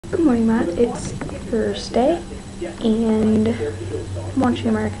Good morning, Matt. It's Thursday, and I'm watching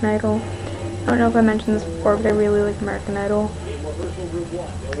American Idol. I don't know if I mentioned this before, but I really like American Idol.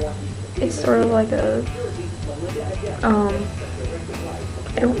 It's sort of like a,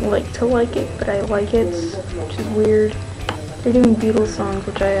 I don't like to like it, but I like it, which is weird. They're doing Beatles songs,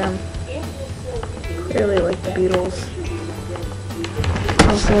 which I clearly like the Beatles.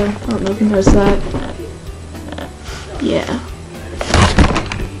 Also, I don't know if you noticed that. Yeah.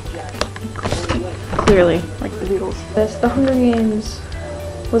 Clearly like the Beatles. The Hunger Games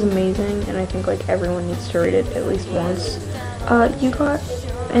was amazing, and I think like everyone needs to read it at least once. You got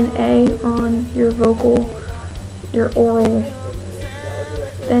an A on your oral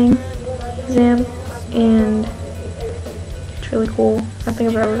exam, and it's really cool. I don't think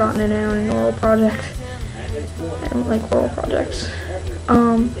I've ever gotten an A on an oral project. I don't like oral projects.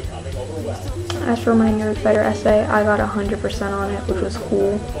 As for my Nerd Better essay, I got 100% on it, which was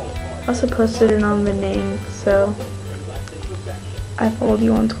cool. I also posted it on the name, so I followed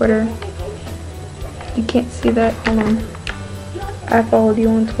you on Twitter. You can't see that, hold on. I followed you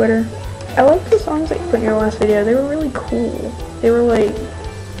on Twitter. I like the songs that you put in your last video. They were really cool. They were like,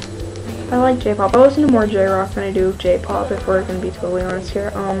 I like J-pop. I listen to more J-rock than I do J-pop, if we're gonna be totally honest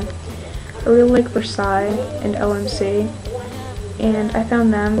here. I really like Versailles and LMC, and I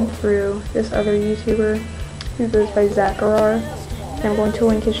found them through this other YouTuber who goes by Zachariah, and I'm going to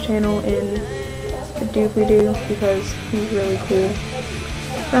link his channel in the doobly-doo because he's really cool. I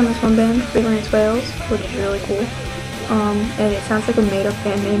found this one band, Freelance Whales, which is really cool. And it sounds like a made-up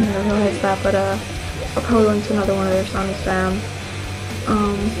band name, I realize that, but I'll probably link to another one of their songs down.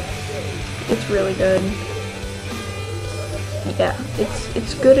 It's really good. Yeah,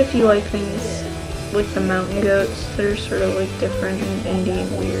 it's good if you like things like the Mountain Goats that are sort of like different and indie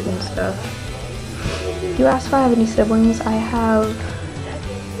and weird and stuff. You asked if I have any siblings. I have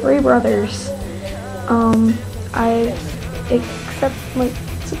 3 brothers. Except like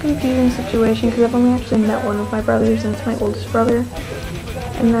it's a confusing situation because I've only actually met one of my brothers, and it's my oldest brother.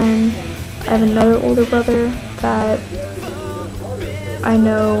 And then I have another older brother that I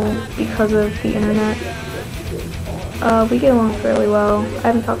know because of the internet. We get along fairly well. I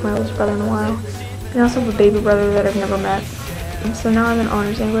haven't talked to my oldest brother in a while. And I also have a baby brother that I've never met. And so now I'm in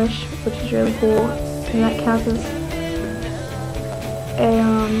honors English, which is really cool. And that counts as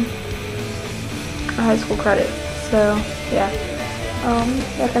a high school credit. So yeah.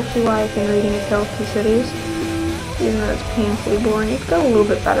 That's actually why I've been reading A Tale of Two Cities. Even though it's painfully boring. It's got a little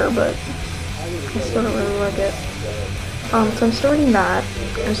bit better, but I still don't really like it. So I'm still reading that.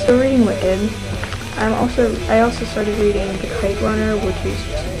 I'm still reading Wicked. I also started reading The Kite Runner, which is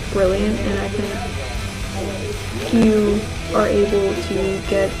just brilliant, and I think if you are able to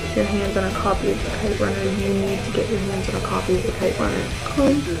get your hands on a copy of The Kite Runner, you need to get your hands on a copy of The Kite Runner. I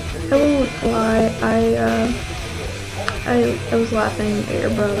won't lie, I was laughing at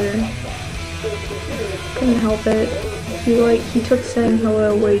your brother. Couldn't help it. He took saying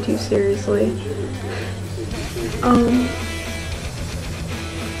hello way too seriously.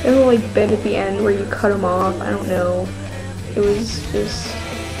 There was like bit at the end where you cut him off. I don't know. It was just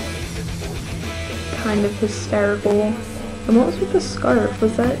kind of hysterical. And what was with the scarf?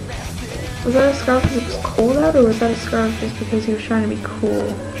 Was that a scarf because it was cold out, or was that a scarf just because he was trying to be cool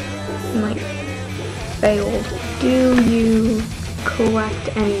and like failed? Do you collect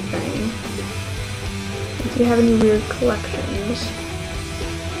anything? Do you have any weird collections?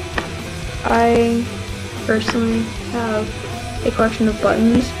 I personally have a collection of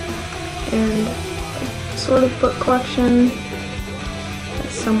buttons and a sort of book collection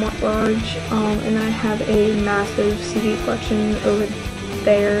that's somewhat large, and then I have a massive CD collection over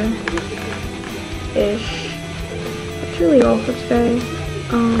there-ish. That's really all for today.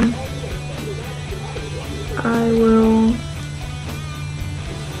 I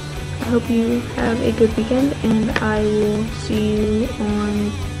hope you have a good weekend, and I will see you